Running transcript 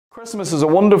Christmas is a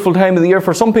wonderful time of the year.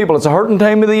 For some people, it's a hurting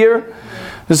time of the year.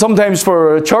 Sometimes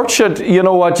for a church,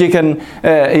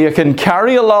 you can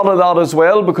carry a lot of that as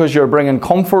well because you're bringing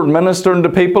comfort, ministering to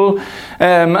people.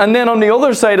 And then on the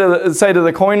other side of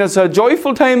the coin, it's a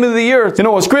joyful time of the year. You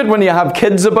know, it's great when you have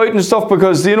kids about and stuff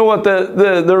because you know what,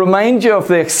 they remind you of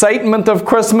the excitement of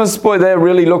Christmas. Boy, they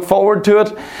really look forward to it.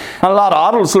 And a lot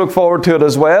of adults look forward to it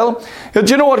as well. Do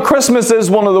you know what? Christmas is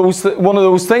one of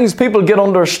those things. People get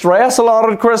under stress a lot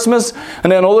at Christmas,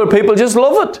 and then other people just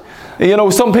love it. You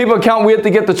know, some people can't wait to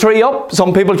get the tree up.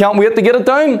 Some people can't wait to get it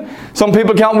down. Some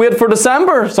people can't wait for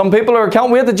December. Some people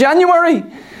can't wait to January.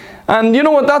 And you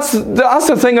know what? That's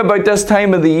the thing about this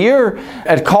time of the year.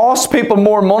 It costs people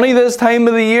more money this time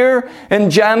of the year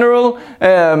in general.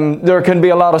 There can be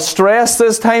a lot of stress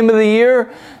this time of the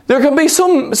year. There can be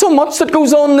so much that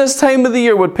goes on this time of the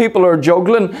year what people are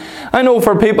juggling. I know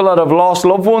for people that have lost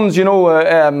loved ones, you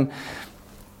know,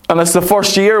 and it's the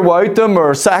first year without them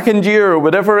or second year or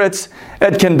whatever, it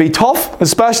can be tough,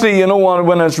 especially, you know,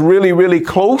 when it's really, really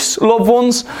close loved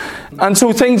ones. And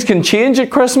so things can change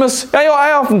at Christmas.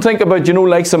 I often think about, you know,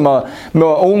 like some my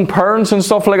own parents and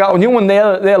stuff like that. You know, when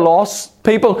they lost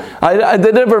people,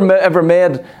 they never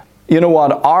made, you know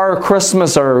what, our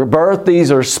Christmas or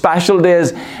birthdays or special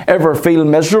days ever feel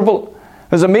miserable.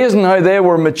 It's amazing how they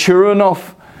were mature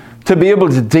enough to be able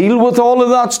to deal with all of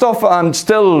that stuff and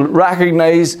still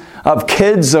recognize of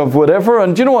kids, of whatever.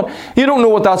 And you know what? You don't know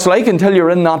what that's like until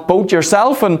you're in that boat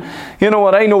yourself. And you know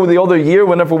what? I know the other year,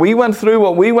 whenever we went through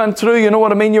what we went through, you know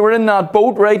what I mean? You were in that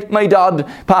boat, right? My dad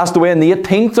passed away on the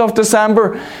 18th of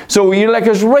December. So you're like,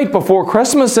 it's right before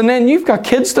Christmas. And then you've got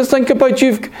kids to think about. Do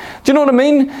you know what I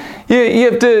mean? You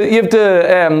have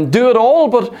to do it all.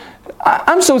 But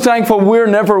I'm so thankful we're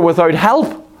never without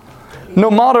help. No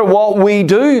matter what we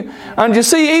do. And you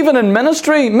see, even in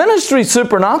ministry is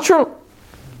supernatural.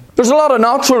 There's a lot of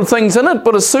natural things in it,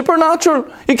 but it's supernatural.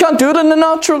 You can't do it in the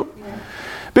natural.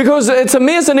 Because it's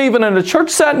amazing, even in a church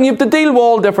setting, you have to deal with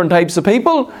all different types of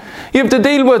people. You have to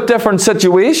deal with different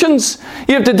situations.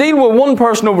 You have to deal with one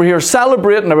person over here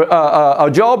celebrating a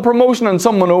job promotion and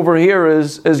someone over here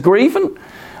is grieving.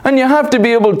 And you have to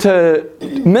be able to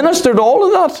minister to all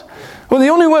of that. Well, the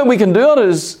only way we can do it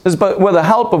is with the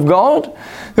help of God.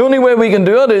 The only way we can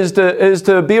do it is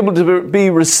to be able to be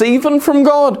receiving from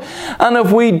God. And if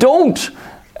we don't,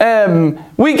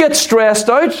 we get stressed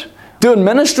out. Doing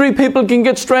ministry, people can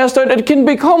get stressed out. It can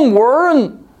become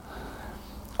wearing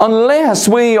unless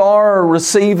we are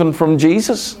receiving from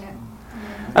Jesus.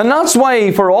 And that's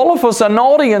why for all of us, an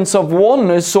audience of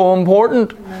one is so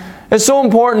important. It's so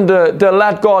important to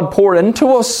let God pour into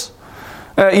us.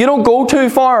 You don't go too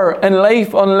far in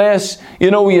life unless, you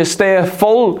know, you stay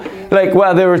full. Like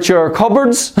whether it's your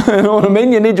cupboards, you know what I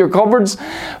mean? You need your cupboards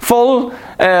full.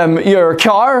 Your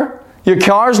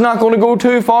car's not going to go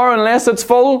too far unless it's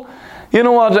full. You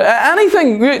know what?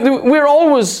 Anything. We're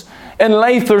always, in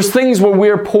life, there's things where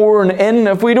we're pouring in.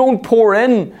 If we don't pour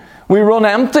in, we run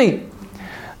empty.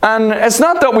 And it's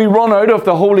not that we run out of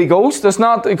the Holy Ghost. It's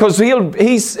not because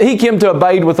He came to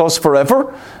abide with us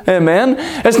forever. Amen.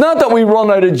 It's not that we run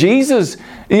out of Jesus.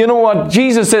 You know what?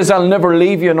 Jesus says, I'll never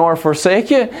leave you nor forsake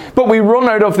you. But we run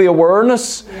out of the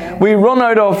awareness. We run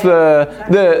out of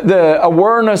the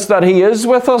awareness that He is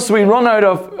with us. We run out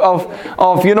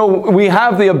of you know, we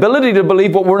have the ability to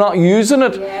believe, but we're not using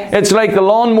it. It's like the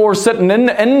lawnmower sitting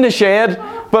in the shed,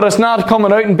 but it's not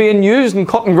coming out and being used and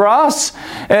cutting grass.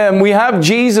 We have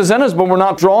Jesus in us, but we're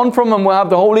not drawn from Him. We have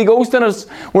the Holy Ghost in us.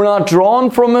 We're not drawn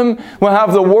from Him. We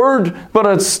have the Word, but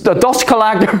it's the dust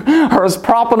collector or it's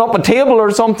propping up a table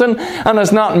or something, and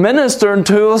it's not ministering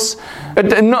to us.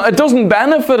 It doesn't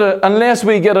benefit it unless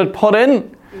we get it put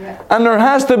in. And there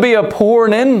has to be a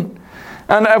pouring in.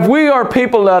 And if we are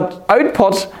people that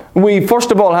output, we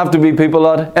first of all have to be people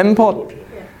that input.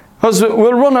 Because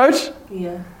we'll run out.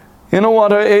 You know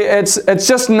what? It's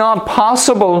just not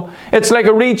possible. It's like a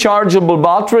rechargeable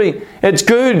battery. It's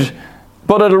good,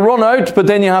 but it'll run out, but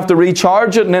then you have to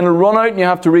recharge it, and then it'll run out and you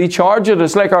have to recharge it.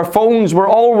 It's like our phones. We're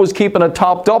always keeping it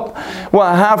topped up. Well,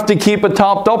 I have to keep it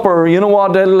topped up, or you know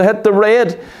what? It'll hit the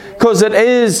red, because it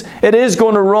is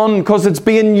going to run, because it's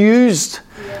being used.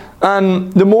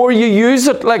 And the more you use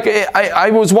it, like I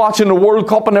was watching the World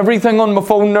Cup and everything on my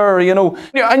phone there, you know,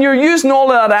 and you're using all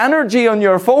that energy on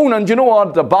your phone, and you know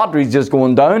what? The battery's just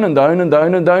going down and down and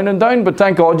down and down and down, but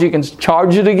thank God you can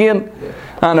charge it again,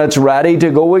 and it's ready to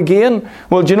go again.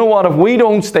 Well, do you know what? If we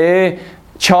don't stay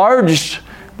charged,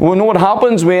 we know what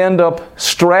happens. We end up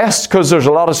stressed, because there's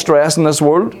a lot of stress in this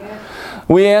world.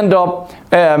 We end up,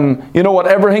 you know what?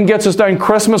 Everything gets us down.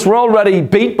 Christmas, we're already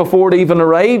beat before it even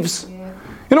arrives.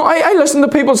 You know, I listen to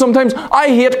people sometimes, I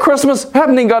hate Christmas,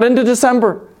 haven't even got into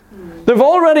December. They've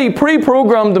already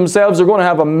pre-programmed themselves, they're going to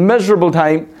have a miserable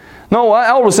time. No, I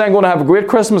always say I'm going to have a great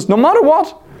Christmas, no matter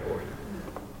what.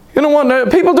 You know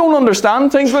what, people don't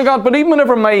understand things like that, but even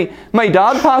whenever my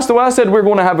dad passed away, I said we're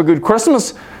going to have a good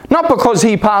Christmas. Not because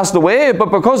he passed away,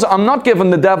 but because I'm not giving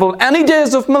the devil any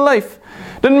days of my life.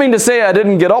 Didn't mean to say I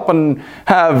didn't get up and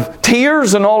have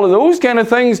tears and all of those kind of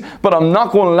things, but I'm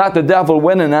not going to let the devil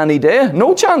win in any day.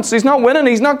 No chance. He's not winning.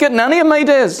 He's not getting any of my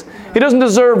days. He doesn't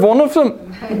deserve one of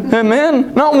them.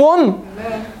 Amen. Not one.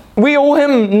 Amen. We owe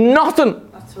him nothing.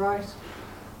 That's right.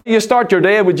 You start your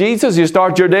day with Jesus. You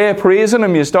start your day praising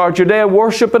him. You start your day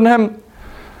worshiping him.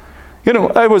 You know,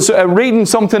 I was reading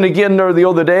something again there the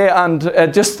other day, and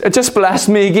it just blessed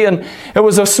me again. It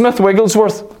was of Smith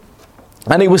Wigglesworth.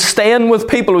 And he was staying with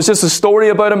people. It was just a story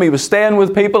about him. He was staying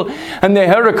with people, and they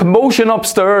heard a commotion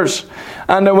upstairs.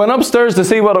 And they went upstairs to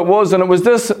see what it was. And it was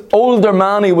this older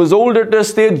man. He was older at this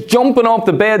stage, jumping off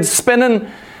the bed, spinning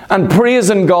and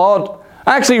praising God.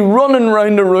 Actually running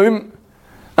around the room.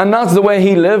 And that's the way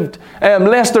he lived.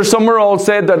 Lester Summerall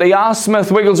said that he asked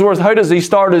Smith Wigglesworth, how does he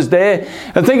start his day?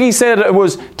 I think he said it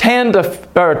was 12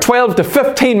 to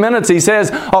 15 minutes, he says,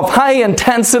 of high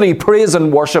intensity praise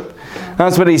and worship.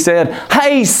 That's what he said.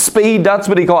 High speed, that's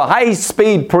what he called it. High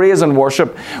speed praise and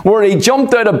worship. Where he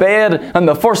jumped out of bed and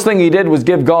the first thing he did was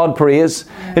give God praise.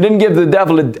 He didn't give the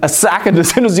devil a second. As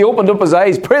soon as he opened up his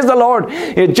eyes, praise the Lord,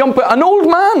 he'd jump, an old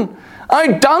man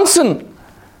out dancing.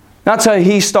 That's how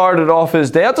he started off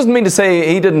his day. That doesn't mean to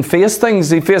say he didn't face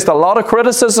things. He faced a lot of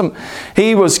criticism.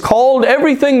 He was called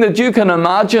everything that you can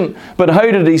imagine. But how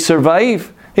did he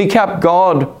survive? He kept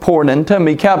God pouring into him.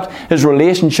 He kept his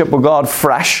relationship with God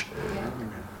fresh.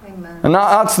 Yeah. And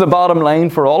that's the bottom line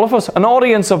for all of us. An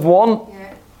audience of one.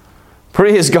 Yeah.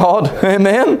 Praise God.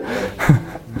 Amen.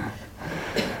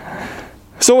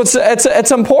 So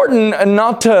it's important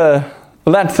not to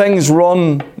let things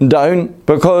run down,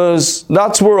 because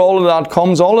that's where all of that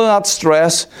comes, all of that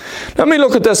stress. Let me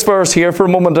look at this verse here for a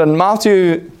moment in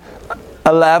Matthew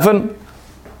 11.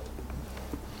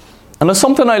 And there's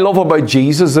something I love about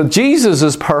Jesus, that Jesus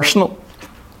is personal.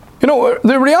 You know,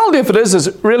 the reality of it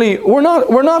is really we're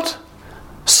not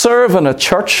serving a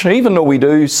church, even though we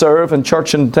do serve in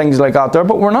church and things like that there,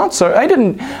 but we're not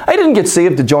serving. I didn't get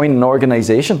saved to join an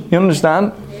organisation. You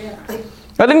understand?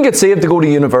 I didn't get saved to go to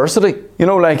university, you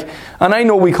know, and I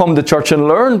know we come to church and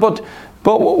learn, but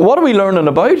what are we learning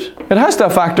about? It has to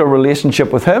affect our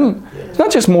relationship with him. It's not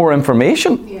just more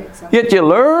information. Yeah, exactly. Yet you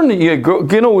learn,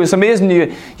 you know, it's amazing,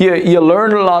 you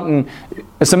learn a lot, and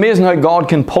it's amazing how God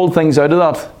can pull things out of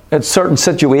that. At certain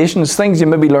situations, things you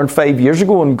maybe learned 5 years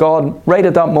ago, and God, right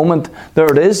at that moment, there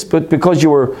it is. But because you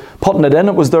were putting it in,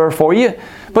 it was there for you.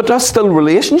 But that's still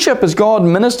relationship. As God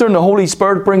ministering, the Holy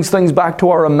Spirit brings things back to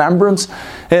our remembrance.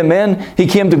 Amen. He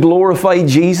came to glorify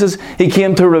Jesus. He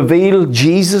came to reveal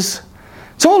Jesus.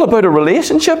 It's all about a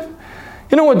relationship.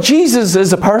 You know what? Jesus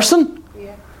is a person.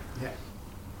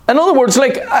 In other words,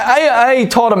 I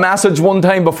taught a message one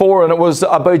time before, and it was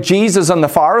about Jesus and the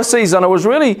Pharisees, and I was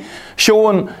really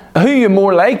showing who you're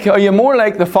more like. Are you more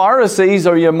like the Pharisees,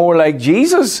 or are you more like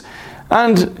Jesus?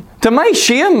 And to my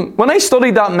shame, when I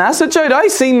studied that message out, I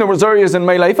seen there was areas in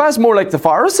my life I was more like the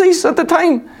Pharisees at the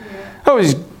time. That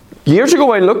was years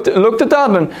ago. I looked at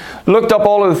that and looked up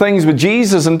all of the things with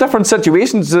Jesus and different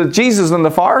situations, Jesus and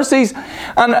the Pharisees,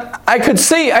 and I could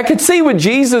see with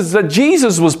Jesus that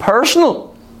Jesus was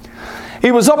personal.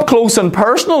 He was up close and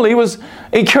personal.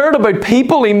 He cared about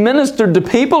people. He ministered to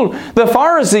people. The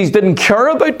Pharisees didn't care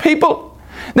about people.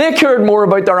 They cared more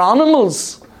about their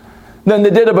animals than they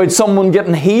did about someone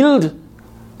getting healed,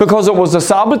 because it was a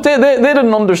Sabbath day. They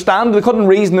didn't understand. They couldn't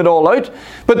reason it all out.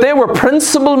 But they were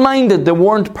principle-minded. They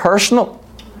weren't personal.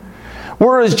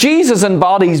 Whereas Jesus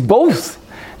embodies both.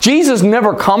 Jesus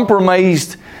never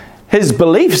compromised his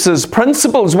beliefs, his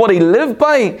principles, what he lived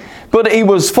by. But he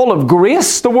was full of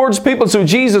grace towards people. So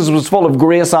Jesus was full of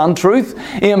grace and truth.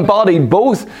 He embodied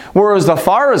both. Whereas the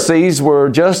Pharisees were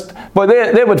just, but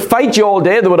they would fight you all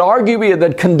day. They would argue with you.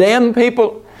 They'd condemn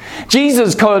people.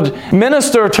 Jesus could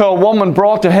minister to a woman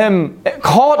brought to him,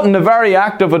 caught in the very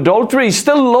act of adultery. He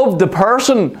still loved the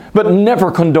person, but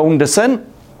never condoned the sin.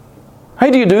 How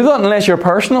do you do that unless you're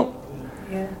personal?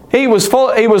 He was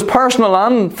personal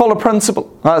and full of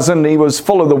principle. As in, he was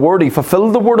full of the Word. He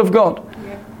fulfilled the Word of God.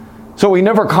 Yeah. So he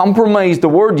never compromised the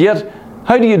Word. Yet,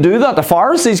 how do you do that? The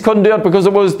Pharisees couldn't do it, because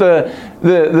it was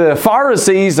the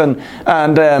Pharisees and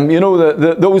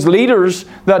those leaders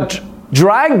that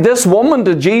dragged this woman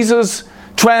to Jesus,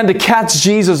 trying to catch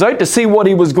Jesus out to see what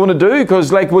he was going to do.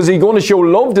 Because, like, was he going to show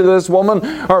love to this woman,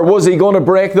 or was he going to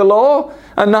break the law?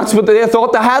 And that's what they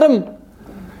thought they had him.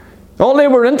 All they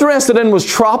were interested in was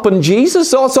trapping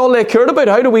Jesus. That's all they cared about.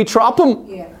 How do we trap him?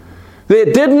 Yeah. They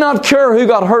did not care who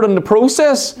got hurt in the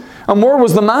process. And where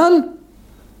was the man?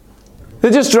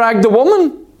 They just dragged the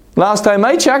woman. Last time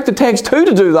I checked, it takes two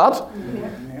to do that.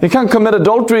 You can't commit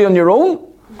adultery on your own.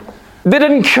 They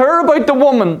didn't care about the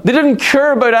woman. They didn't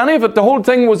care about any of it. The whole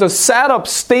thing was a setup,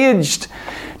 staged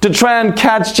to try and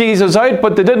catch Jesus out.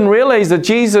 But they didn't realize that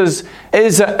Jesus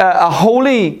is a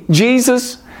holy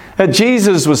Jesus. That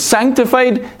Jesus was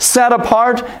sanctified, set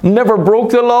apart, never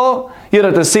broke the law. Yet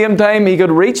at the same time, he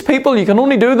could reach people. You can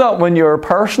only do that when you're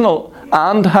personal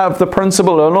and have the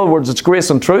principle. In other words, it's grace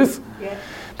and truth. Yeah.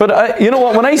 But you know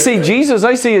what? When I see Jesus,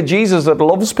 I see a Jesus that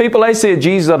loves people. I see a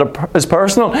Jesus that is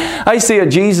personal. I see a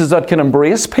Jesus that can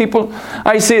embrace people.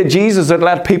 I see a Jesus that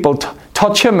let people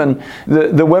touch him, and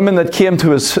the women that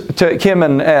came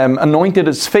and anointed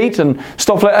his feet and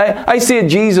stuff like that. I see a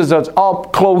Jesus that's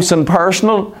up close and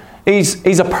personal.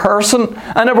 He's a person.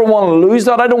 I never want to lose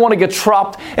that. I don't want to get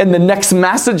trapped in the next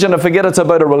message and I forget it's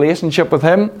about a relationship with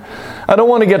him. I don't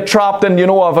want to get trapped in,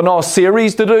 I've a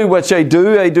series to do, which I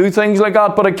do. I do things like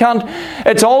that, but I can't.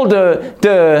 It's all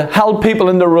to help people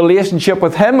in their relationship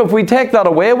with him. If we take that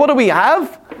away, what do we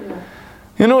have?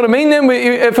 You know what I mean? Then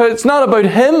if it's not about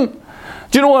him.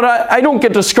 Do you know what? I don't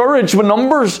get discouraged with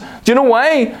numbers. Do you know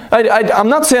why? I'm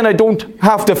not saying I don't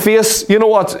have to face, you know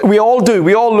what? We all do.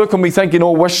 We all look and we think, I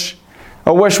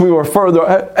wish we were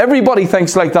further. Everybody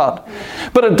thinks like that.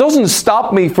 But it doesn't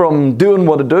stop me from doing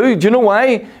what I do. Do you know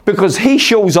why? Because he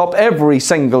shows up every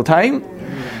single time.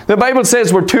 The Bible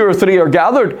says where 2 or 3 are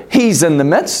gathered, he's in the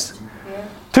midst.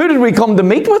 Who did we come to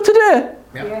meet with today?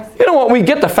 Yes. You know what? We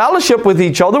get to fellowship with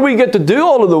each other. We get to do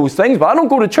all of those things. But I don't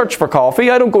go to church for coffee.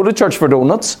 I don't go to church for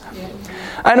donuts. Yes.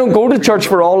 I don't go to church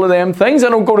for all of them things. I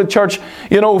don't go to church,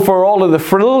 for all of the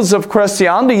frills of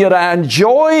Christianity. Yet I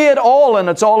enjoy it all, and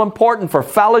it's all important for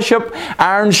fellowship.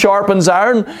 Iron sharpens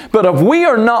iron. But if we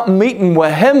are not meeting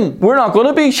with him, we're not going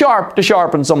to be sharp to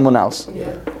sharpen someone else.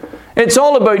 Yeah. It's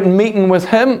all about meeting with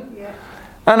him. Yeah.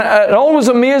 And it always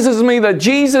amazes me that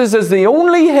Jesus is the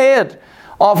only head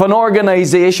of an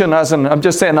organization, I'm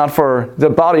just saying that for the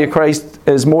body of Christ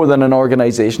is more than an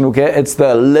organization, okay? It's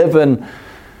the living,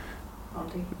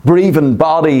 breathing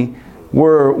body.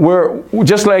 We're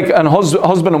just like a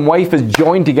husband and wife is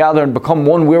joined together and become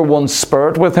one. We're one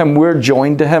spirit with him. We're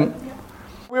joined to him.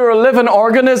 We're a living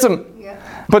organism.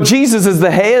 But Jesus is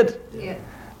the head.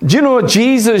 Do you know what?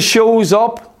 Jesus shows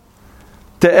up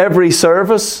to every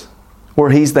service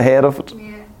where he's the head of it.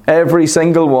 Every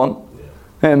single one.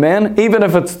 Amen. Even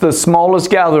if it's the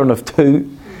smallest gathering of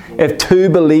 2, if 2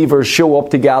 believers show up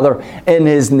together in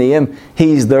his name,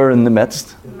 he's there in the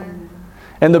midst. Amen.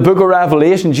 In the book of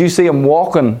Revelations, you see him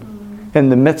walking in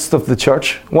the midst of the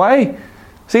church. Why?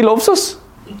 Because he loves us.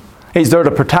 He's there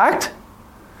to protect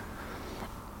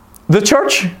the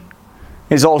church.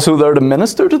 He's also there to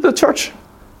minister to the church.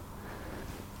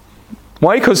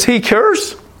 Why? Because he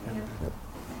cares.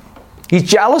 He's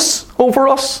jealous over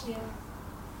us.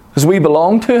 Because we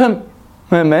belong to him.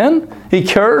 Amen. He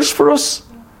cares for us.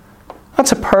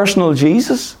 That's a personal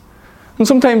Jesus. And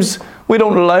sometimes we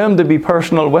don't allow him to be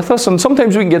personal with us. And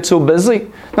sometimes we can get so busy.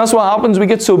 That's what happens. We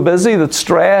get so busy that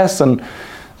stress and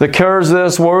the cares of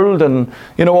this world and,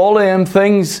 all of them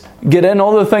things get in.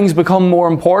 Other things become more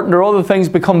important, or other things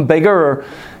become bigger. Or,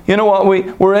 you know what?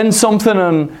 We're in something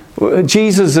and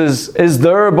Jesus is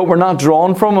there, but we're not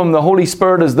drawn from him. The Holy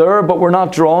Spirit is there, but we're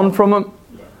not drawn from him.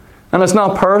 And it's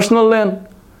not personal then.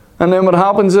 And then what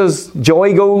happens is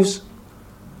joy goes.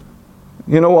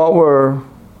 You know what? We're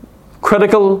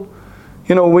critical.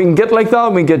 We can get like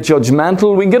that. We can get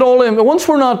judgmental. We can get all in. But once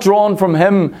we're not drawn from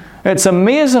him, it's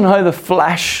amazing how the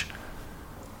flesh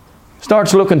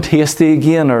starts looking tasty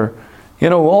again. Or,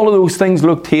 all of those things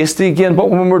look tasty again. But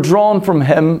when we're drawn from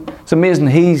him, it's amazing.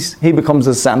 He becomes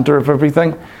the center of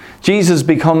everything. Jesus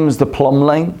becomes the plumb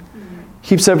line.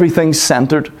 Keeps everything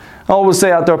centered. I always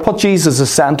say out there, put Jesus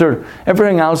as center.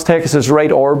 Everything else takes its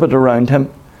right orbit around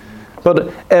him.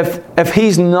 But if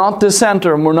he's not the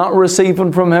center and we're not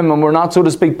receiving from him and we're not, so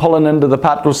to speak, pulling into the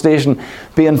petrol station,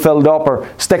 being filled up or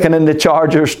sticking in the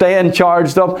charger, staying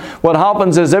charged up, what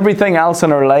happens is everything else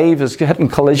in our life is hitting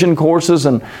collision courses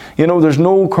and, there's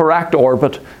no correct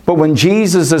orbit. But when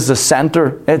Jesus is the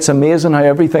center, it's amazing how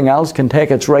everything else can take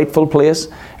its rightful place.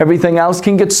 Everything else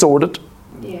can get sorted.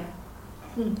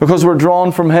 Because we're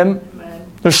drawn from him.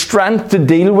 There's strength to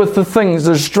deal with the things.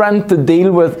 There's strength to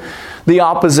deal with the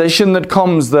opposition that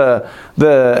comes, the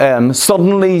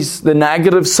suddenlies, the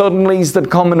negative suddenlies that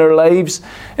come in our lives.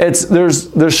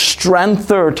 There's strength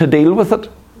there to deal with it.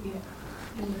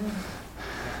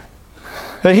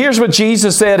 Now here's what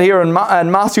Jesus said here in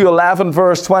Matthew 11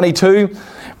 verse 22.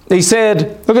 He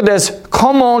said, look at this,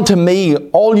 "Come unto me,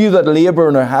 all you that labour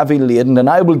and are heavy laden, and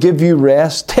I will give you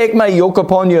rest. Take my yoke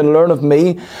upon you and learn of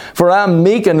me, for I am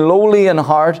meek and lowly in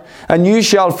heart, and you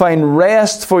shall find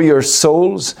rest for your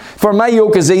souls. For my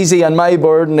yoke is easy and my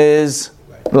burden is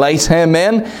light."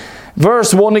 Amen.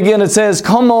 Verse 1 again, it says,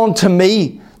 "Come unto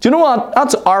me." Do you know what?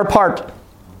 That's our part.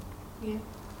 Yeah.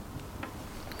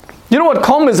 You know what?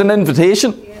 Come is an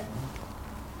invitation. Yeah.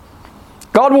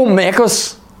 God won't make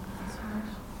us,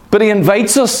 but He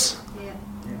invites us. Yeah.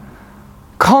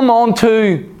 Come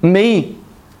unto me.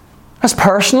 That's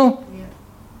personal.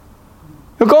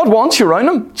 Yeah. God wants you around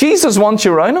Him. Jesus wants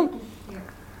you around Him. Yeah.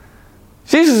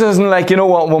 Jesus isn't like, you know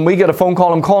what, when we get a phone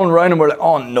call, I'm calling around and we're like,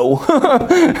 oh no.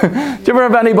 Do you ever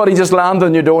have anybody just land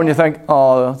on your door and you think,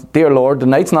 oh dear Lord, the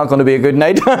night's not going to be a good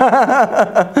night.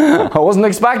 I wasn't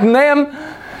expecting them.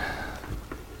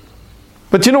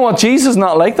 But you know what? Jesus is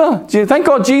not like that. Do you think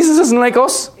God, Jesus isn't like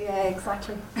us? Yeah,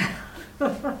 exactly.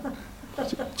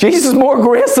 Jesus is more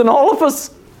grace than all of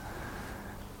us.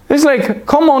 He's like,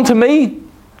 come on to me.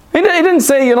 He didn't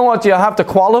say, you know what, you have to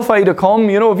qualify to come.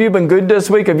 You know, have you been good this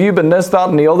week? Have you been this, that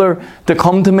and the other to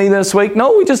come to me this week?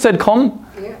 No, He just said come.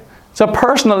 Yeah. It's a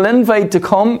personal invite to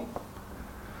come.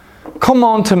 Come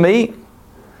on to me.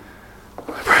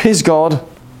 Praise God.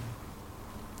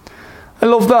 I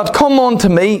love that. Come on to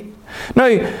me.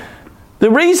 Now, the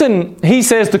reason He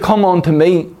says to come on to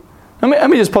me, let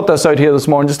me just put this out here this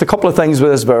morning, just a couple of things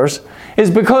with this verse, is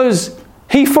because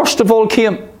He first of all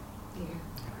came. Yeah.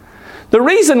 The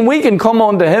reason we can come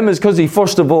on to Him is because He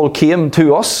first of all came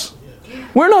to us. Yeah.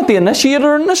 We're not the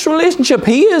initiator in this relationship.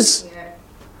 He is. Yeah.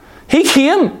 He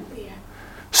came. Yeah.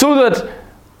 So that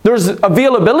there's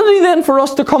availability then for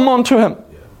us to come on to Him.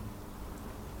 Yeah.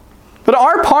 But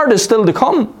our part is still to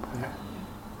come.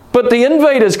 But the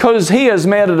invite is because He has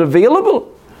made it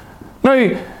available. Now,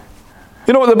 you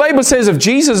know what the Bible says of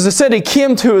Jesus? It said He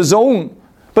came to His own,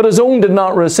 but His own did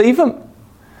not receive Him.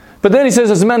 But then He says,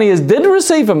 as many as did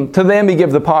receive Him, to them He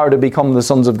gave the power to become the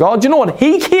sons of God. You know what?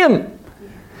 He came.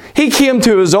 He came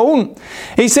to His own.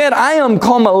 He said, I am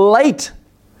come a light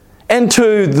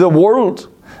into the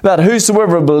world, that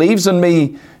whosoever believes in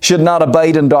me should not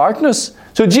abide in darkness.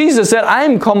 So Jesus said, I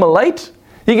am come a light.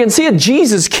 You can see it.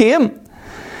 Jesus came.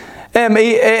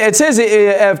 It says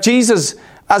if Jesus,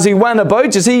 as He went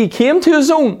about, you see, He came to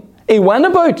His own. He went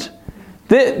about.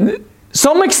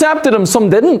 Some accepted Him, some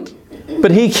didn't.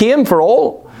 But He came for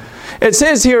all. It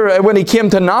says here, when He came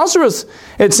to Nazareth,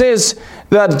 it says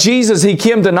that Jesus, He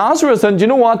came to Nazareth, and you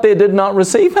know what? They did not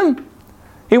receive Him.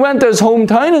 He went to His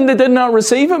hometown and they did not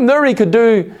receive Him. There He could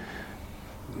do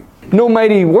no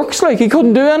mighty works, like He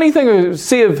couldn't do anything,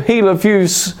 save heal a few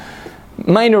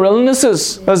minor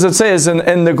illnesses, as it says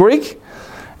in the Greek.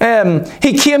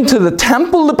 He came to the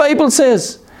temple, the Bible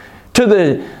says, to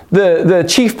the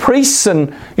chief priests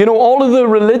and, you know, all of the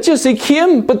religious. He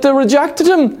came, but they rejected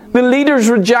Him. The leaders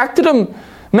rejected Him.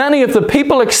 Many of the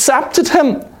people accepted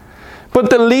Him,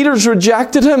 but the leaders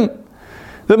rejected Him.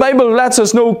 The Bible lets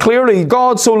us know clearly,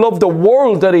 God so loved the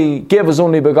world that He gave His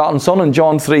only begotten Son in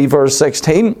John 3 verse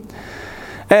 16.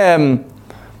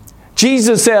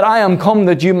 Jesus said, I am come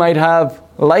that you might have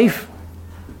life.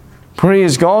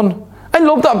 Praise God. I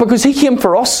love that because He came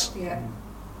for us. Yeah.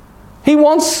 He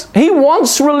wants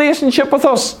relationship with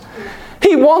us.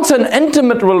 He wants an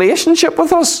intimate relationship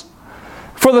with us.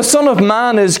 For the Son of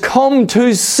Man is come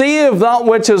to save that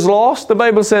which is lost. The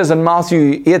Bible says in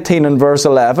Matthew 18 and verse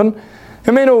 11.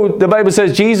 You may know the Bible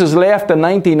says Jesus left the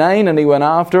 99 and He went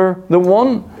after the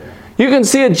one. You can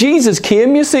see it. Jesus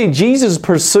came, you see. Jesus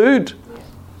pursued.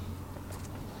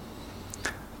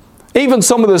 Even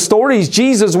some of the stories,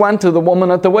 Jesus went to the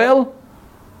woman at the well.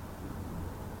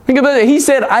 Think about it. He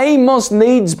said, I must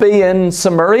needs be in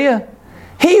Samaria.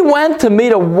 He went to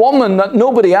meet a woman that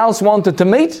nobody else wanted to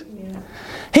meet. Yeah.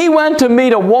 He went to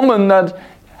meet a woman that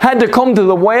had to come to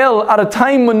the well at a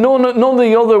time when none of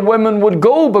the other women would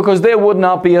go, because they would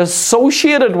not be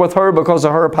associated with her because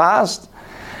of her past.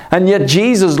 And yet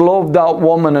Jesus loved that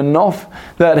woman enough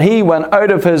that He went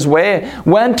out of His way,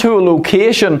 went to a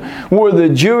location where the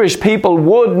Jewish people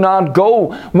would not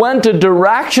go, went a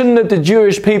direction that the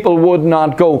Jewish people would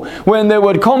not go. When they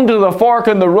would come to the fork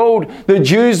in the road, the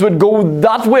Jews would go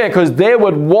that way because they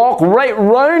would walk right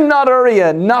round that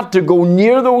area, not to go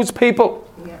near those people.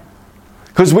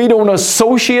 Because we don't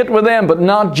associate with them, but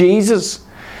not Jesus.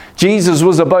 Jesus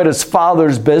was about His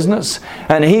Father's business,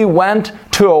 and He went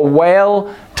to to a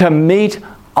well to meet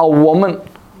a woman.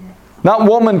 That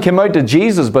woman came out to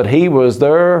Jesus, but he was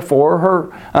there for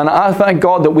her. And I thank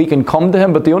God that we can come to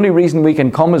him, but the only reason we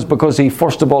can come is because he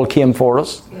first of all came for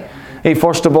us. He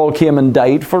first of all came and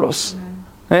died for us.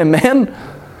 Amen.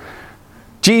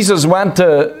 Jesus went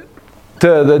to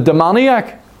the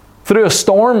demoniac through a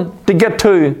storm to get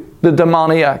to the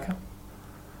demoniac.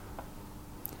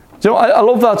 You know, I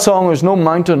love that song, There's No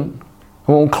Mountain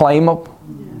I Won't Climb Up,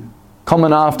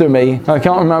 coming after me. I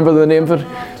can't remember the name of it.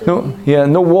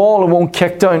 No wall I won't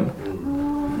kick down.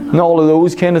 And all of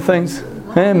those kind of things.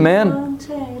 Amen.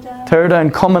 Tear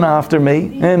down, coming after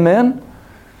me. Amen.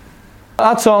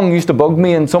 That song used to bug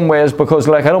me in some ways because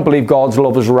I don't believe God's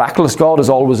love is reckless. God is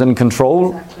always in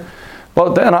control. Exactly.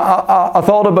 But then I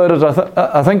thought about it.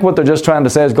 I think what they're just trying to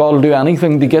say is God will do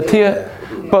anything to get to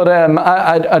you. But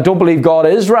I don't believe God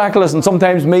is reckless. And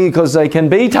sometimes because I can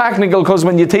be technical, because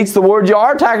when you teach the word, you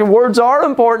are technical. Words are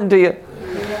important to you.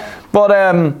 But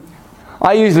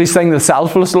I usually sing the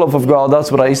selfless love of God.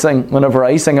 That's what I sing whenever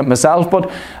I sing it myself.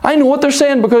 But I know what they're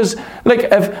saying because,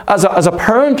 if as a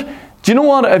parent, do you know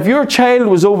what? If your child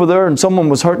was over there and someone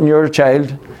was hurting your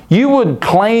child, you would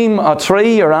climb a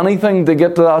tree or anything to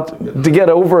get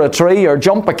over a tree, or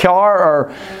jump a car,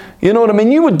 or you know what I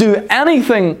mean? You would do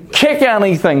anything, kick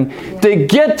anything to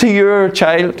get to your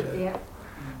child.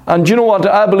 And do you know what?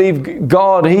 I believe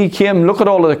God, he came, look at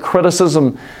all of the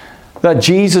criticism that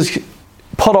Jesus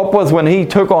put up with when he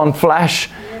took on flesh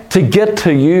to get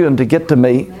to you and to get to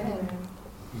me.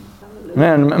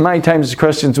 Man, many times as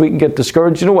Christians we can get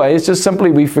discouraged. You know why? It's just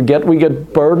simply we forget, we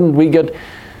get burdened, we get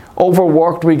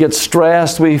overworked, we get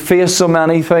stressed, we face so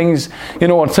many things,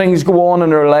 and things go on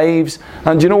in our lives.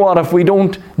 And you know what? If we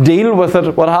don't deal with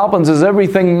it, what happens is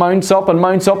everything mounts up,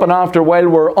 and after a while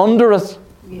we're under it.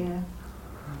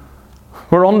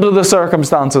 We're under the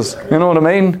circumstances. You know what I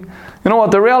mean? You know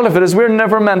what? The reality of it is we're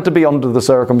never meant to be under the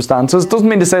circumstances. Doesn't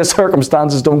mean to say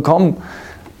circumstances don't come.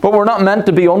 But we're not meant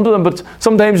to be under them. But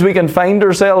sometimes we can find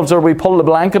ourselves, or we pull the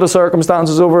blanket of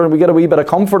circumstances over and we get a wee bit of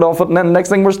comfort off it, and then the next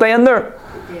thing we're staying there.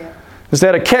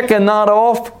 Instead of kicking that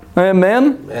off.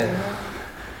 Amen?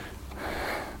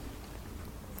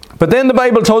 But then the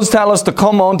Bible does tell us to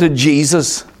come on to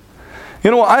Jesus.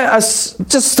 I was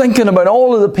just thinking about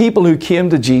all of the people who came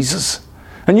to Jesus.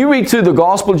 And you read through the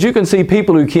Gospels, you can see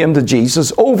people who came to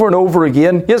Jesus over and over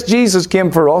again. Yes, Jesus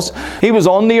came for us. He was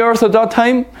on the earth at that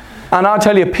time. And I'll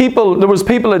tell you, there was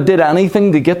people that did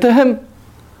anything to get to him.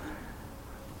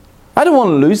 I don't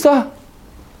want to lose that.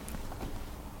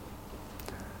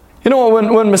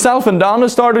 When myself and Donna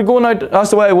started going out, that's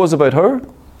the way I was about her.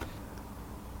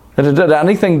 I did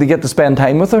anything to get to spend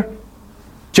time with her.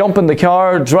 Jump in the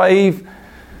car, drive.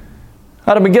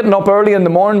 I'd have been getting up early in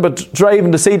the morning, but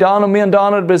driving to see Donna. Me and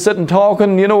Donna had been sitting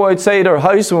talking, outside our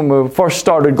house when we first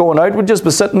started going out. We'd just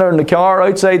be sitting there in the car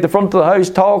outside the front of the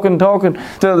house talking to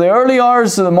the early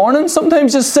hours of the morning.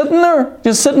 Sometimes just sitting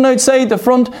outside the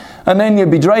front, and then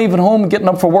you'd be driving home, getting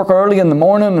up for work early in the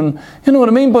morning, and you know what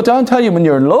I mean? But I'll tell you, when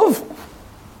you're in love,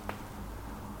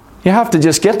 you have to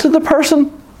just get to the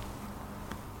person.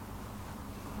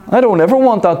 I don't ever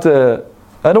want to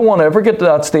ever get to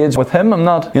that stage with him. I'm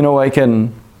not, I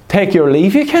can take you or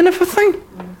leave you kind of a thing.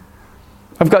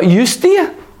 I've got used to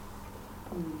you.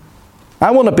 I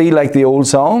want to be like the old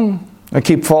song. I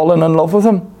keep falling in love with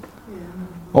him.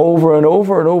 Over and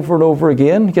over and over and over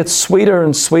again. It gets sweeter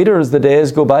and sweeter as the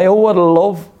days go by. Oh, what a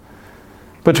love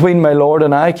between my Lord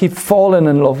and I. Keep falling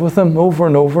in love with him over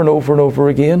and over and over and over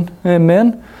again.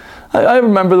 Amen. I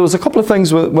remember there was a couple of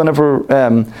things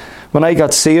when I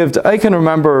got saved. I can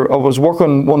remember I was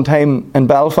working one time in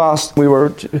Belfast. We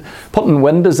were putting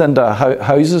windows into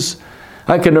houses.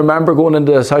 I can remember going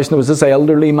into this house, and there was this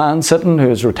elderly man sitting who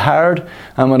was retired.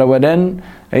 And when I went in,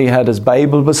 he had his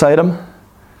Bible beside him,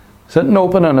 sitting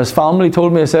open, and his family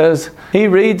told me, he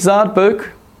reads that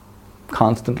book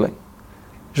constantly.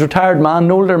 He's a retired man,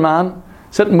 an older man,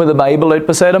 sitting with the Bible out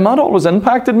beside him. That always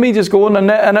impacted me, just going,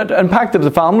 and it impacted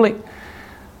the family.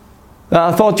 And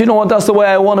I thought, that's the way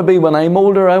I want to be when I'm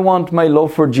older. I want my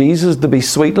love for Jesus to be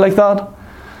sweet like that.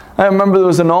 I remember there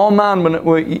was an old man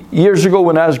years ago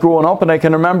when I was growing up, and I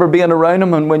can remember being around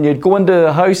him, and when you'd go into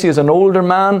the house, he was an older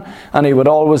man, and he would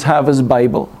always have his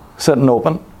Bible sitting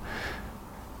open.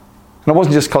 And it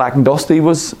wasn't just collecting dust. There's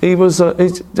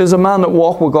a man that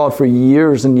walked with God for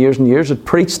years and years and years, had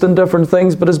preached in different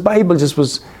things, but his Bible just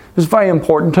was very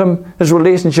important to him. His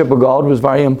relationship with God was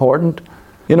very important.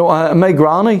 My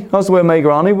granny, that's the way my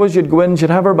granny was. You'd go in,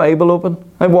 she'd have her Bible open.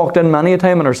 I walked in many a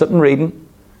time and her sitting reading.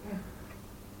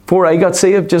 Before I got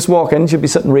saved, just walk in, she'd be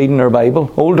sitting reading her Bible.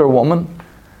 Older woman.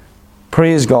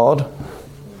 Praise God.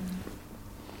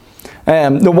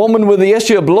 The woman with the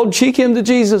issue of blood, she came to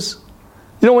Jesus.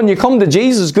 You know, when you come to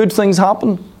Jesus, good things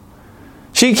happen.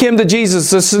 She came to Jesus.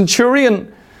 The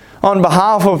centurion, on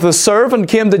behalf of the servant,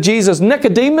 came to Jesus.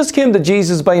 Nicodemus came to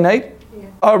Jesus by night.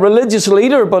 A religious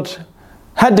leader, but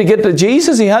had to get to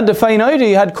Jesus. He had to find out.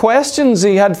 He had questions.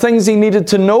 He had things he needed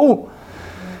to know.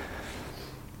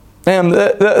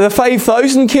 The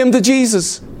 5,000 came to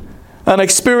Jesus and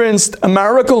experienced a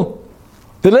miracle.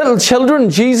 The little children,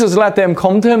 Jesus let them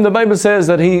come to him. The Bible says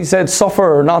that he said,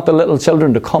 "Suffer not the little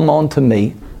children to come unto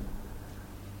me."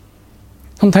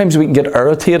 Sometimes we can get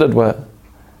irritated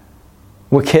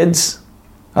with kids.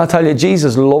 I tell you,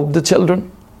 Jesus loved the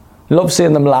children. Loved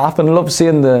seeing them laughing. Loved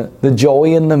seeing the joy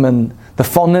in them and the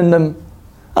fun in them.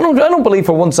 I don't believe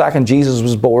for one second Jesus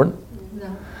was bored.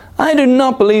 I do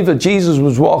not believe that Jesus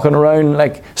was walking around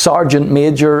like Sergeant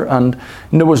Major and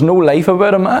there was no life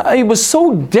about him. He was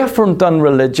so different than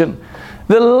religion.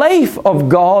 The life of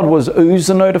God was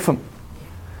oozing out of him.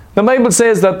 The Bible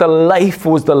says that the life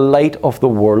was the light of the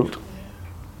world.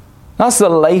 That's the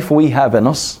life we have in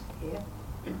us.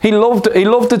 He loved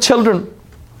the children.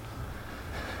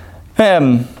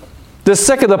 The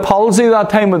sick of the palsy that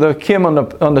time when they came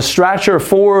on the stretcher,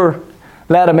 4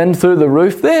 let him in through the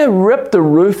roof. They ripped the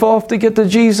roof off to get to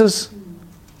Jesus.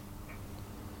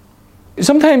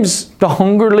 Sometimes the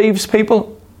hunger leaves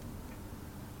people.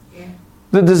 Yeah.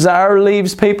 The desire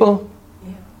leaves people.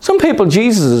 Yeah. Some people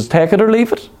Jesus is take it or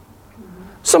leave it. Mm-hmm.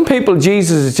 Some people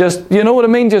Jesus is just, you know what I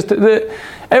mean? Just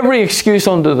every excuse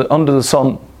under the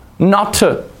sun not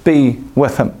to be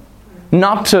with him.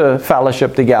 Not to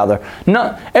fellowship together.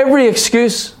 Not every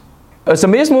excuse. It's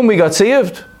amazing when we got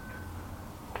saved.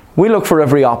 We look for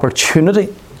every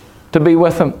opportunity to be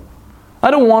with him.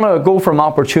 I don't want to go from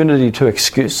opportunity to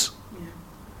excuse.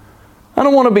 I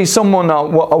don't want to be someone that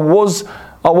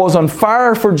I was on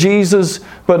fire for Jesus,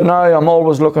 but now I'm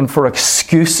always looking for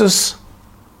excuses.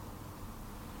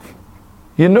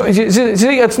 You know,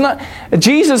 see, it's not.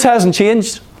 Jesus hasn't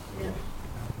changed.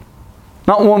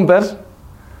 Not one bit.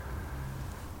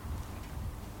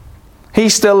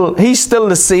 He's still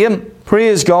the same.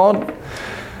 Praise God.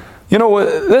 You know,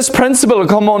 this principle will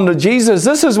come on to Jesus.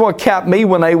 This is what kept me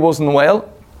when I wasn't well.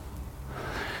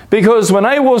 Because when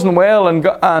I wasn't well and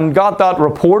got that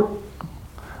report,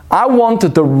 I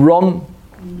wanted to run.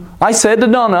 I said to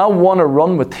Donna, I want to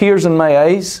run with tears in my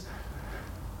eyes.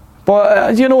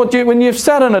 But you know what? When you've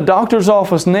sat in a doctor's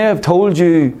office and they have told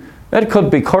you it could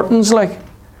be curtains, like,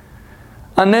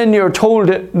 and then you're told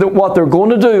that what they're going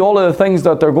to do, all of the things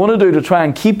that they're going to do to try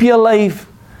and keep you alive.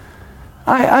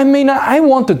 I mean, I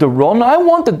wanted to run. I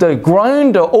wanted the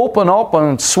ground to open up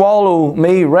and swallow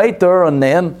me right there and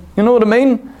then. You know what I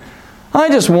mean? I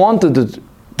just wanted to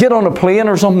get on a plane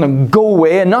or something and go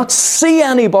away and not see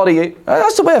anybody.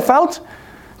 That's the way I felt.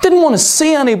 Didn't want to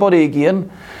see anybody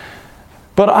again.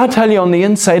 But I tell you, on the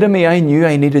inside of me, I knew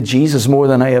I needed Jesus more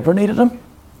than I ever needed him.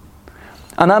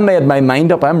 And I made my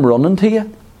mind up, I'm running to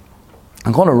you.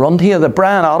 I'm going to run to you. The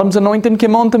Brian Adams anointing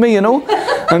came on to me, you know.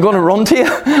 I'm going to run to you.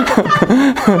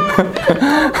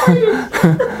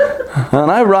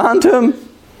 And I ran to him.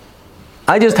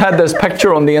 I just had this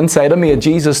picture on the inside of me of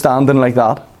Jesus standing like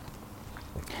that.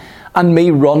 And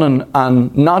me running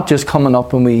and not just coming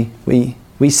up and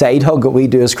we side hug what we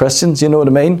do as Christians, you know what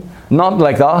I mean? Not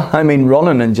like that. I mean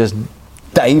running and just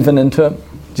diving into him.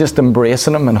 Just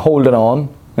embracing him and holding on.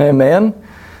 Amen.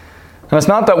 And it's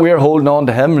not that we're holding on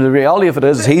to him. The reality of it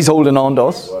is he's holding on to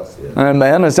us.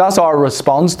 Amen. That's our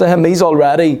response to him. He's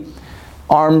already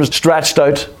arms stretched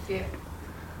out. Yeah.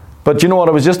 But you know what?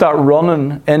 I was just out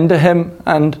running into him.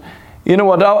 And you know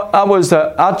what? I was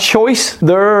a choice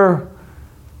there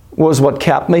was what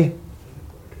kept me.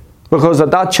 Because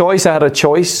at that choice, I had a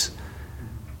choice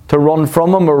to run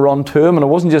from him or run to him. And it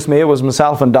wasn't just me. It was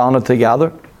myself and Donna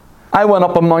together. I went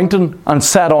up a mountain and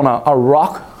sat on a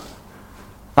rock.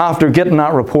 After getting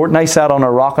that report, and I sat on a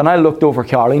rock and I looked over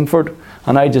Carlingford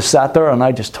and I just sat there and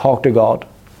I just talked to God.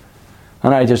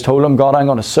 And I just told him, God, I'm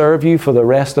going to serve you for the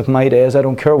rest of my days. I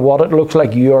don't care what it looks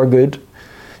like. You are good.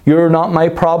 You're not my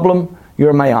problem.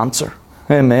 You're my answer.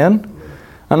 Amen.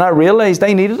 And I realized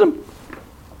I needed him.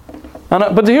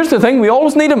 But here's the thing. We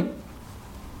always need him.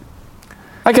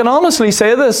 I can honestly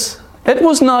say this. It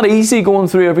was not easy going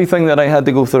through everything that I had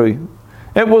to go through.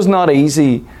 It was not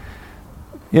easy.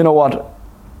 You know what?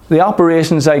 The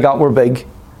operations I got were big.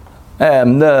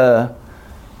 The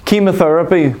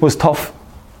chemotherapy was tough.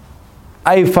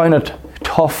 I found it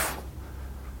tough.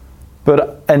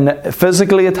 But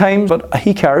physically at times, but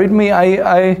he carried me.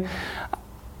 I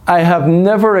have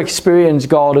never experienced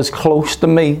God as close to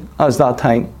me as that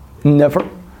time. Never.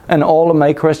 in all of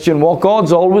my Christian walk.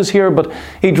 God's always here, but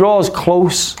He draws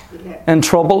close in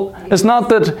trouble. It's not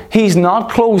that He's not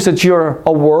close, it's you're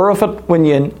aware of it when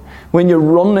you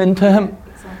run into Him.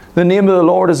 The name of the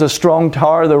Lord is a strong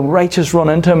tower. The righteous run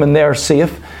into Him and they're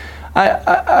safe.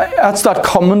 That's that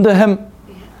coming to Him.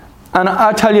 And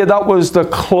I tell you, that was the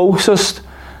closest.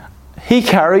 He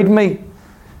carried me.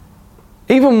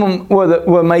 Even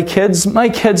with my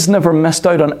kids never missed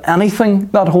out on anything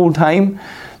that whole time.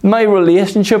 My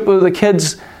relationship with the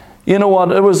kids, you know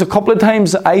what, it was a couple of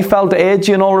times I felt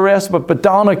edgy and all the rest, but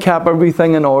Donna kept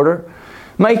everything in order.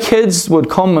 My kids would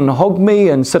come and hug me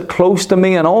and sit close to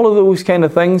me and all of those kind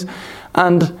of things.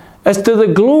 And it's to the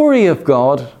glory of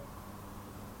God.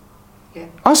 Yeah.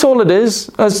 That's all it is.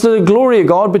 It's to the glory of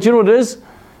God. But you know what it is?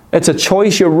 It's a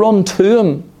choice. You run to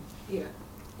Him. Yeah.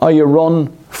 Or you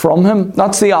run from Him.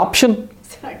 That's the option.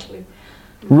 Exactly.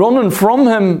 Running from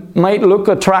Him might look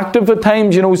attractive at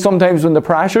times, you know, sometimes when the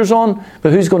pressure's on,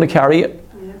 but who's going to carry it?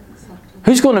 Yeah, exactly.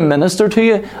 Who's going to minister to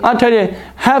you? I tell you,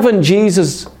 having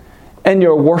Jesus in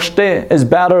your worst day is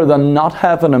better than not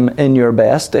having Him in your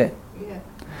best day. Yeah.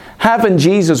 Having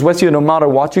Jesus with you no matter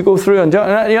what you go through, and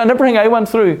everything I went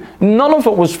through, none of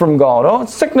it was from God. Oh,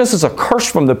 sickness is a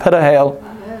curse from the pit of hell.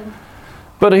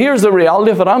 But here's the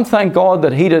reality of it. I'm thank God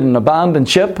that He didn't abandon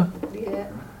ship. Yeah.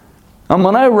 And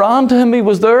when I ran to Him, He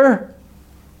was there.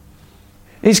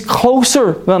 He's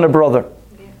closer than a brother.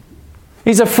 Yeah.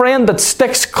 He's a friend that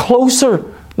sticks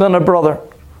closer than a brother.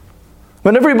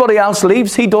 When everybody else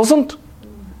leaves, He doesn't.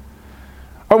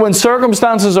 Or when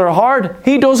circumstances are hard,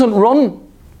 He doesn't run.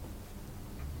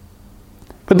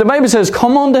 But the Bible says,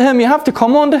 come unto Him. You have to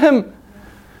come unto Him.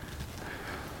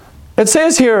 It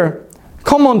says here,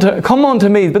 Come unto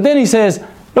me. But then He says,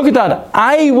 look at that.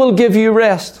 I will give you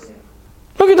rest.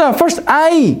 Look at that. First,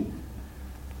 I.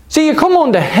 See, you come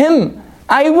unto Him.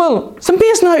 I will. It's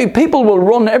amazing how people will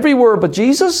run everywhere but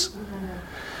Jesus.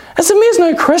 It's amazing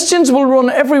how Christians will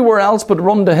run everywhere else but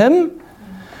run to Him.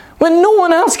 When no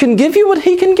one else can give you what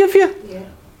He can give you. Yeah.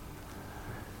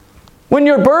 When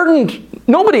you're burdened,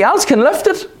 nobody else can lift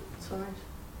it. That's right.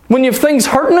 When you have things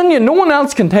hurting in you, no one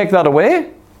else can take that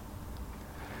away.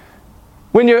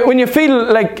 When you feel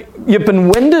like you've been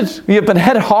winded, you've been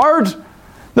hit hard,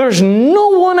 there's no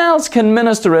one else can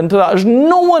minister into that. There's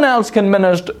no one else can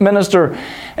minister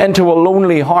into a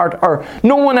lonely heart, or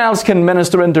no one else can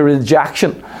minister into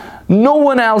rejection. No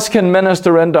one else can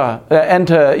minister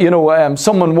into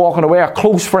someone walking away, a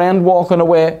close friend walking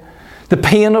away, the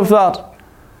pain of that.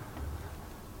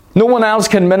 No one else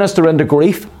can minister into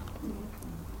grief.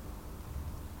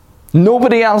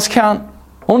 Nobody else can.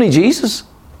 Only Jesus.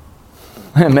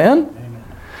 Amen. Amen.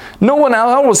 No one else,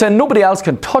 I always say, nobody else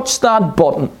can touch that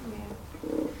button.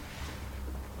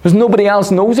 Because nobody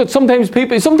else knows it. Sometimes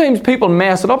people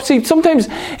mess it up. See, sometimes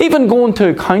even going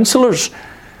to counsellors.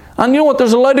 And you know what,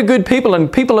 there's a lot of good people,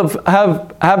 and people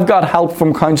have got help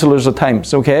from counsellors at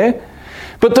times, okay?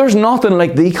 But there's nothing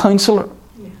like the counsellor.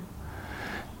 Yeah.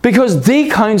 Because the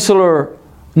counsellor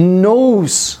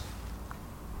knows.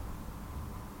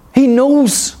 He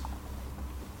knows.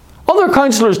 Other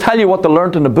counsellors tell you what they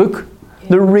learnt in a book. Yeah.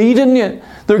 They're reading you.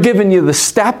 They're giving you the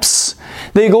steps.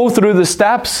 They go through the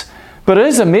steps. But it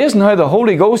is amazing how the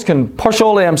Holy Ghost can push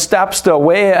all them steps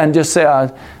away and just say,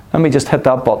 let me just hit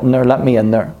that button there. Let me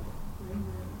in there.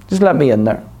 Just let me in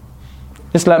there.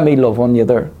 Just let me love on you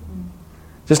there.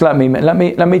 Just let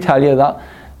me tell you that.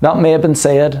 That may have been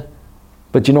said,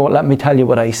 but you know what? Let me tell you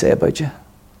what I say about you.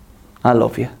 I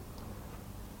love you.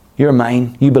 You're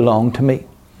mine. You belong to me.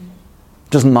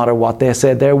 Doesn't matter what they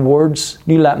said. They're words.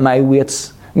 You let my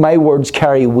words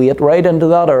carry weight right into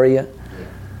that area.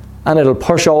 And it'll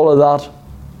push all of that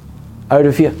out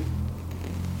of you.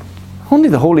 Only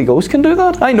the Holy Ghost can do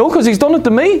that. I know, because He's done it to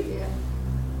me. Yeah.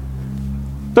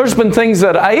 There's been things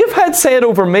that I have had said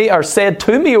over me, or said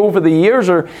to me over the years,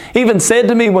 or even said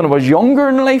to me when I was younger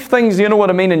in life, things, you know what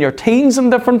I mean, in your teens and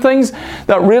different things,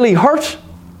 that really hurt.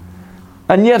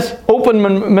 And yet,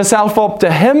 opening myself up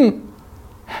to Him,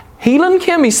 healing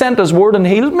came. He sent His word and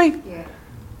healed me. Yeah.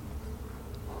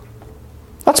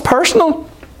 That's personal.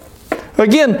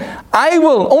 Again, I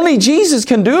will. Only Jesus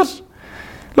can do it.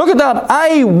 Look at that.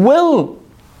 I will.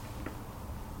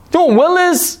 You know what will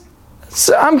is?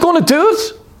 I'm going to do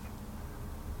it.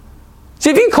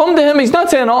 See, if you come to Him, He's not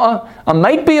saying, I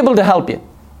might be able to help you.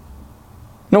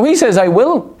 No, He says, I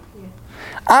will. Yeah.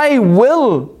 I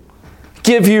will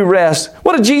give you rest.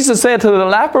 What did Jesus say to the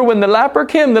leper when the leper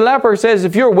came? The leper says,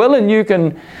 if you're willing, you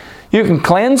can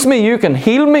cleanse me, you can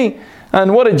heal me.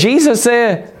 And what did Jesus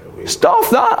say? Stuff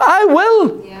that. I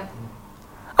will. Yeah.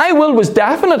 I will was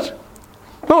definite.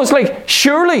 No, it's like,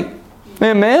 surely.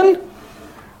 Amen.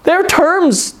 They're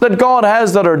terms that God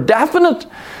has that are definite.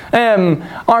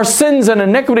 Our sins and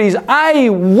iniquities, I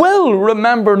will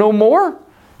remember no more.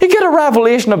 You get a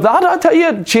revelation of that, I tell you,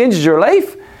 it changes your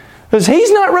life. Because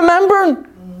He's not remembering.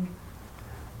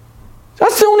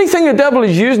 That's the only thing the devil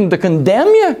is using to condemn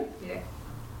you.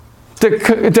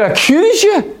 To accuse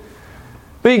you.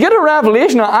 But you get a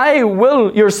revelation of, I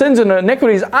will, your sins and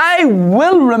iniquities, I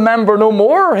will remember no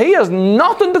more. He has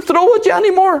nothing to throw at you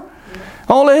anymore.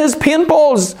 All of His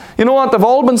paintballs, you know what, they've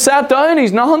all been set down.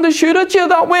 He's nothing to shoot at you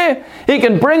that way. He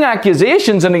can bring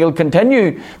accusations and He'll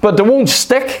continue, but they won't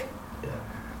stick.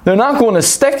 They're not going to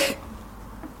stick.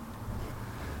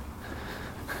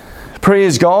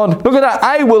 Praise God. Look at that.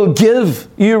 I will give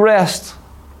you rest.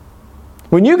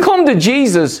 When you come to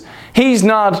Jesus,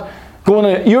 you're not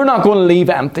going to leave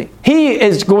empty. He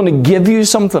is going to give you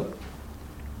something.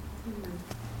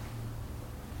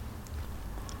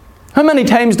 How many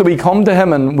times do we come to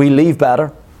Him and we leave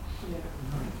better?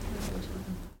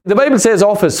 The Bible says,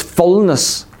 of His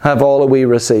fullness have all that we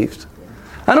received.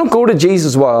 I don't go to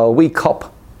Jesus with a wee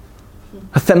cup,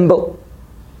 a thimble.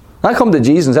 I come to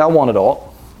Jesus and say, I want it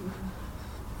all.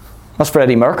 That's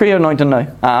Freddie Mercury anointing now.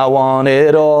 I want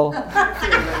it all.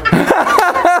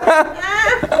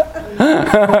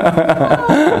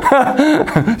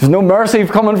 There's no mercy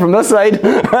coming from this side.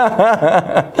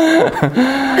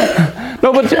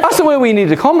 No, but that's the way we need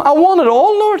to come. I want it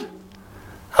all, Lord.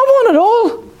 I want it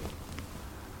all.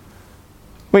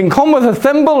 We can come with a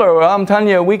thimble, or I'm telling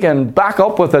you, we can back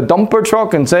up with a dumper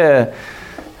truck and say,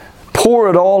 pour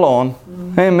it all on.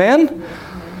 Amen?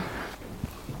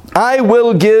 I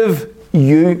will give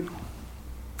you.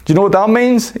 Do you know what that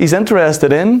means? He's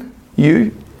interested in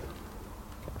you.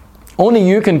 Only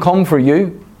you can come for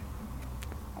you.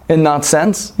 In that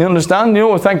sense. You understand? You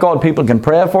know, thank God people can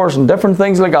pray for us and different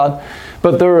things like that.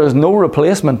 But there is no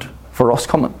replacement for us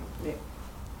coming. Yeah.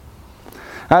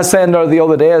 I was saying there the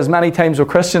other day, as many times with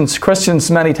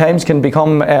Christians many times can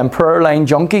become prayer line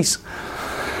junkies.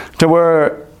 To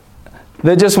where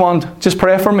they just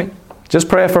pray for me. Just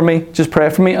pray for me. Just pray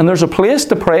for me. And there's a place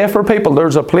to pray for people.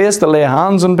 There's a place to lay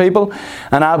hands on people.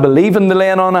 And I believe in the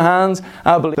laying on of hands.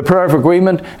 I believe the prayer of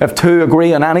agreement, if two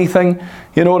agree on anything.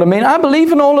 You know what I mean? I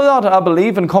believe in all of that. I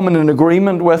believe in coming in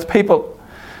agreement with people.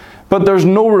 But there's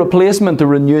no replacement to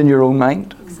renewing your own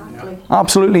mind. Exactly.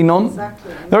 Absolutely none.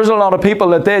 Exactly. There's a lot of people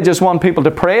that they just want people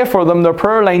to pray for them. They're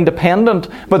prayer line dependent,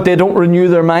 but they don't renew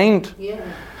their mind. Yeah.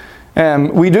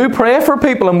 We do pray for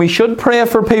people, and we should pray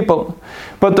for people.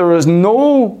 But there is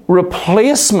no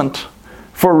replacement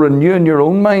for renewing your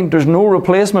own mind. There's no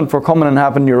replacement for coming and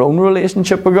having your own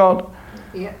relationship with God.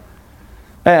 Yeah.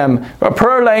 A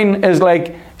prayer line is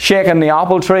like shaking the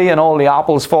apple tree and all the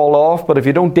apples fall off. But if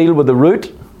you don't deal with the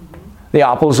root, the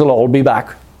apples will all be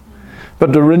back.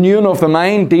 But the renewing of the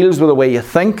mind deals with the way you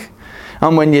think.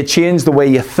 And when you change the way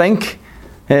you think,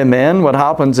 amen, what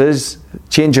happens is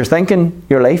change your thinking,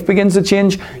 your life begins to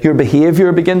change, your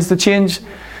behaviour begins to change.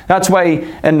 That's why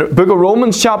in the book of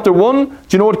Romans chapter 1, do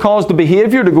you know what caused the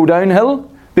behaviour to go downhill?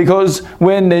 Because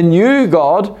when they knew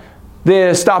God,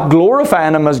 they stopped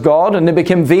glorifying Him as God, and they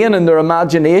became vain in their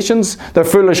imaginations. Their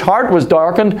foolish heart was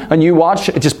darkened, and you watch,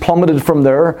 it just plummeted from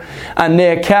there. And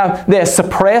they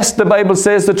suppressed, the Bible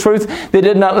says the truth. They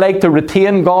did not like to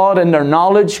retain God in their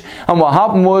knowledge. And what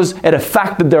happened was, it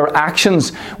affected their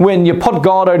actions. When you put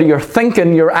God out of your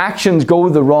thinking, your actions go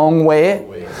the wrong way.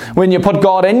 When you put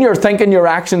God in your thinking, your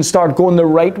actions start going the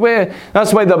right way.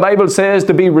 That's why the Bible says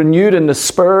to be renewed in the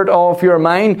spirit of your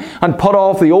mind and put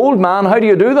off the old man. How do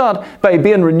you do that? By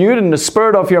being renewed in the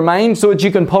spirit of your mind so that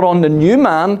you can put on the new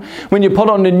man. When you put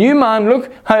on the new man, look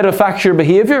how it affects your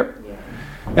behaviour.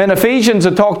 In Ephesians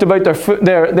it talked about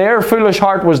their foolish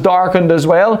heart was darkened as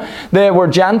well. They were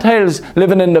Gentiles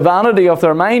living in the vanity of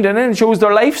their mind, and then it shows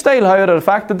their lifestyle, how it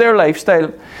affected their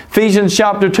lifestyle. Ephesians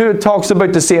chapter 2 it talks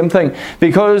about the same thing.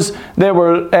 Because they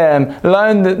were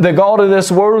allowing the God of this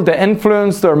world to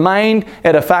influence their mind,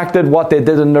 it affected what they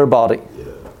did in their body.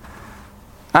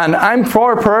 And I'm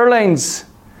for prayer lines,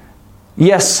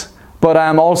 yes, but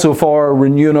I'm also for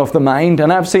renewing of the mind.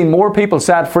 And I've seen more people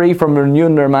set free from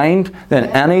renewing their mind than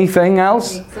anything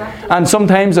else. Exactly. And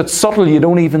sometimes it's subtle, you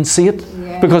don't even see it.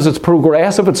 Yeah. Because it's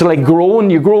progressive. It's like growing.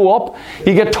 You grow up,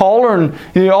 you get taller,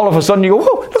 and all of a sudden you go,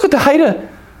 oh, look at the height of... You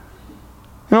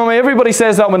know, everybody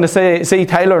says that when they see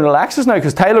Tyler and Alexis now,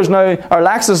 because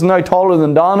Alexis is now taller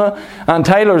than Donna, and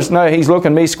Tyler's now, he's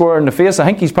looking me square in the face. I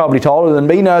think he's probably taller than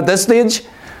me now at this stage.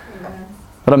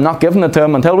 But I'm not giving it to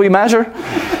him until we measure.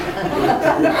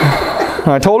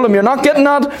 I told him, you're not getting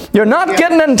that. You're not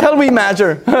getting it until we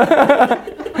measure.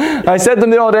 I said to them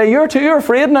the other day, you're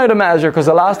afraid now to measure, because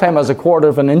the last time I was a quarter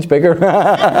of an inch bigger.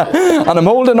 And I'm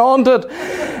holding on to it.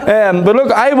 But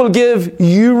look, I will give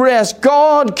you rest.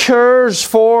 God cares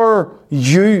for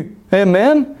you.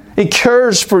 Amen. He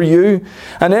cares for you.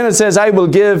 And then it says, I will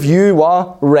give you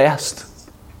what? Rest.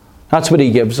 That's what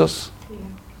He gives us.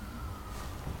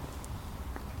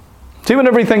 See, when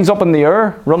everything's up in the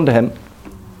air, run to Him.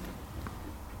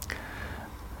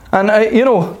 And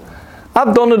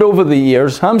I've done it over the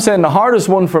years. I'm saying the hardest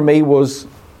one for me was,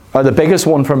 or the biggest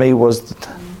one for me was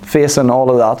facing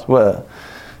all of that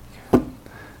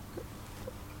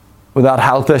with that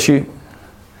health issue.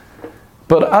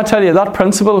 But I tell you, that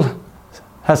principle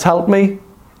has helped me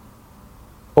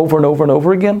over and over and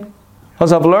over again.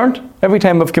 As I've learned, every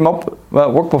time I've come up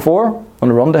at work before, I'm going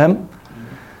to run to Him.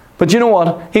 But you know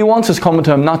what? He wants us coming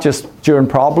to Him not just during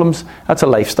problems. That's a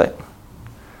lifestyle.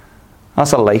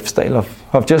 That's a lifestyle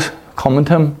of just coming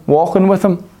to Him, walking with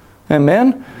Him.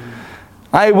 Amen?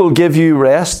 I will give you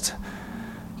rest.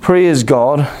 Praise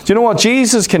God. Do you know what?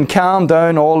 Jesus can calm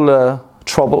down all the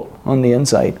trouble on the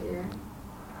inside.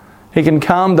 He can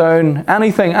calm down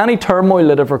anything, any turmoil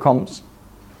that ever comes.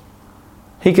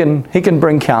 He can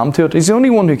bring calm to it. He's the only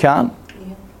one who can.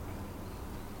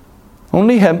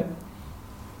 Only Him.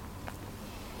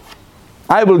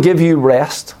 I will give you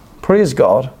rest. Praise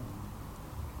God.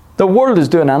 The world is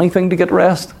doing anything to get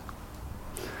rest.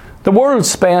 The world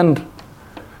spend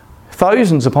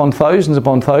thousands upon thousands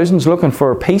upon thousands looking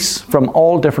for peace from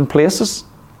all different places.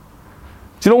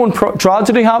 Do you know when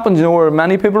tragedy happens, you know where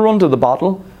many people run to? The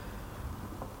bottle.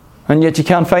 And yet you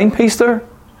can't find peace there.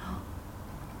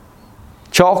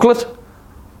 Chocolate.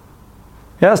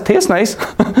 Yeah, it tastes nice.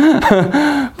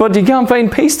 But you can't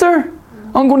find peace there.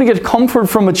 I'm going to get comfort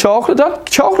from a chocolate. That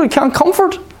chocolate can't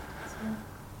comfort.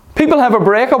 People have a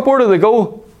breakup. Where do they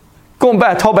go? Go and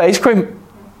buy a tub of ice cream.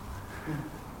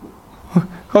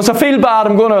 Because I feel bad,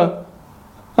 I'm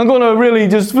going to really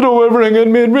just throw everything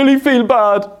in me and really feel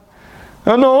bad.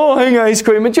 And hang ice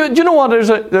cream. And do you know what?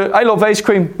 I love ice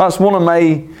cream. That's one of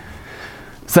my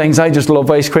things. I just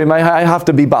love ice cream. I have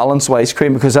to be balanced with ice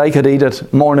cream because I could eat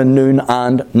it morning, noon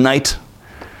and night.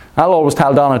 I'll always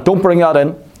tell Donna, don't bring that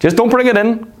in. Just don't bring it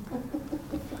in.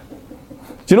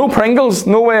 Do you know Pringles?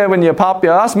 No way when you pop.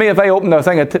 You ask me if I open a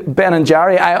thing of Ben and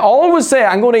Jerry. I always say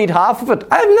I'm going to eat half of it.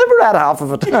 I've never had half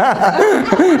of it.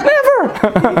 Never.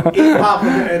 Eat half of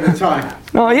it at a time.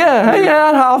 Oh yeah, I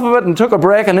had half of it and took a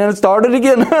break and then it started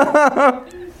again.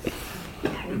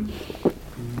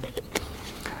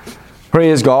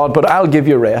 Praise God, but I'll give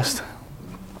you rest.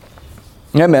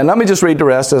 Amen. Let me just read the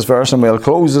rest of this verse and we'll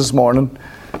close this morning.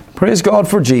 Praise God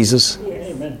for Jesus.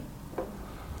 Amen.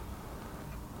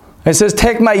 It says,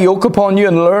 take my yoke upon you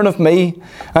and learn of me.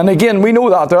 And again, we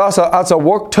know that. That's a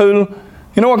work tool.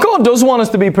 You know what? God does want us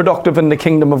to be productive in the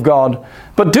kingdom of God.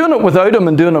 But doing it without Him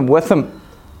and doing it with Him.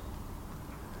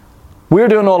 We're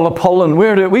doing all the pulling.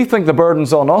 We think the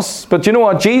burden's on us. But you know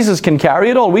what? Jesus can carry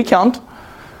it all. We can't.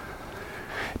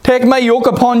 Take my yoke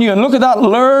upon you and look at that.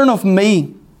 Learn of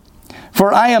me.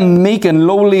 For I am meek and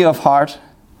lowly of heart.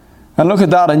 And look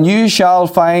at that. And you shall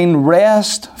find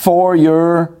rest for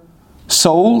your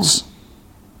souls.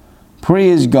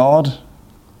 Praise God. You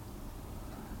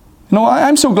know,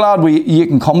 I'm so glad you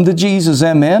can come to Jesus.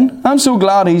 Amen. I'm so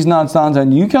glad He's not standing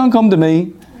saying, you can't come to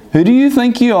me. Who do you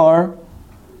think you are?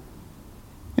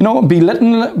 You know,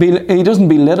 He doesn't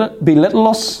belittle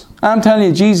us. I'm telling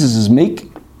you, Jesus is meek.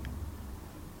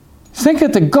 Think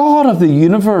that the God of the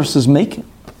universe is meek.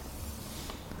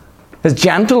 Is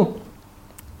gentle.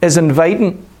 Is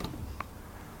inviting.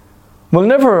 Will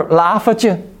never laugh at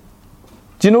you.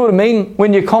 Do you know what I mean?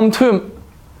 When you come to Him,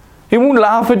 He won't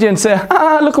laugh at you and say,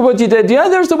 look at what you did. Yeah,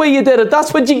 there's the way you did it.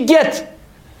 That's what you get.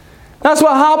 That's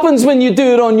what happens when you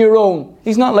do it on your own.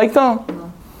 He's not like that.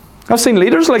 No. I've seen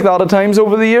leaders like that at times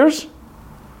over the years.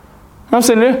 I've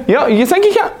seen, yeah, you think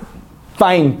you can?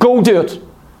 Fine, go do it.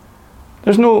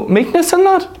 There's no meekness in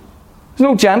that. There's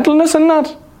no gentleness in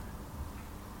that.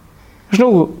 There's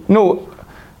no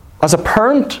as a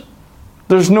parent,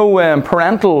 there's no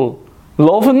parental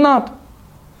love in that.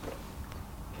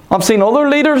 I've seen other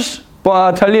leaders, but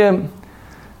I tell you,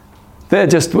 they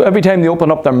just, every time they open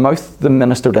up their mouth, they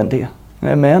ministered into you.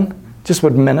 Amen? Just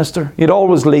would minister. You'd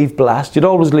always leave blessed. You'd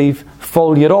always leave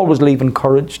full. You'd always leave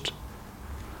encouraged.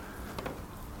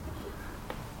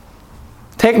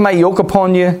 Take my yoke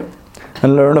upon you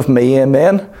and learn of me.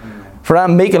 Amen? For I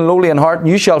am meek and lowly in heart, and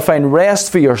you shall find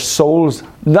rest for your souls.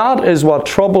 That is what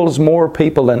troubles more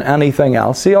people than anything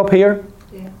else. See up here?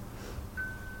 Yeah.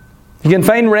 You can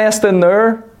find rest in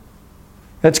there.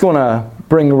 It's going to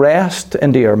bring rest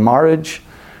into your marriage,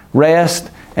 rest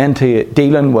into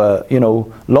dealing with,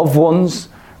 loved ones.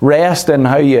 Rest in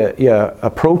how you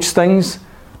approach things.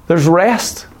 There's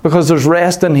rest, because there's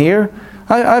rest in here.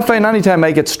 I find anytime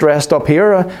I get stressed up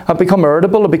here, I become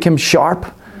irritable, I become sharp.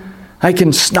 I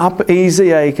can snap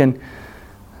easy, I can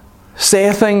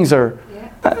say things, or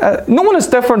no one is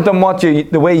different than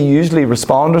the way you usually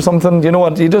respond or something. You know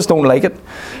what? You just don't like it.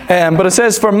 But it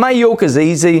says, for my yoke is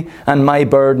easy and my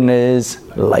burden is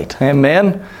light.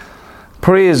 Amen.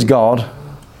 Praise God.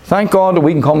 Thank God that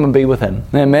we can come and be with Him.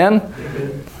 Amen.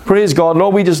 Praise God.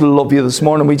 Lord, we just love you this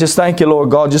morning. We just thank you,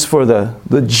 Lord God, just for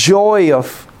the joy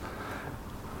of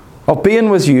being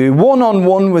with you,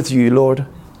 one-on-one with you, Lord.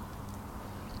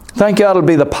 Thank you, that'll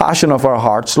be the passion of our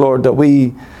hearts, Lord, that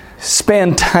we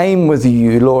spend time with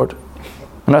you, Lord.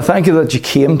 And I thank you that you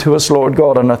came to us, Lord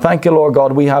God. And I thank you, Lord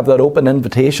God, we have that open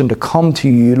invitation to come to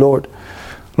you, Lord.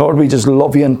 Lord, we just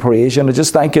love you and praise you. And I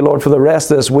just thank you, Lord, for the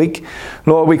rest of this week.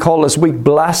 Lord, we call this week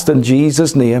blessed in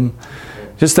Jesus' name.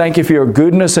 Just thank you for your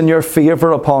goodness and your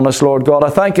favour upon us, Lord God. I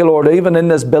thank you, Lord, even in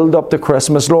this build-up to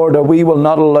Christmas, Lord, that we will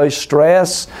not allow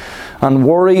stress and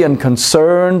worry and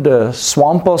concern to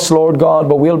swamp us, Lord God,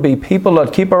 but we'll be people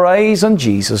that keep our eyes on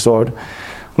Jesus, Lord.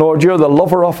 Lord, you're the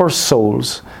lover of our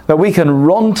souls, that we can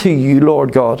run to you,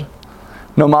 Lord God,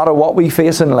 no matter what we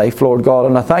face in life, Lord God.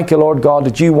 And I thank you, Lord God,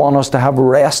 that you want us to have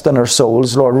rest in our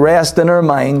souls, Lord, rest in our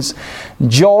minds,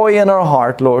 joy in our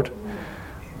heart, Lord.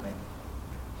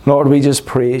 Lord, we just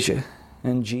praise you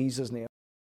in Jesus' name.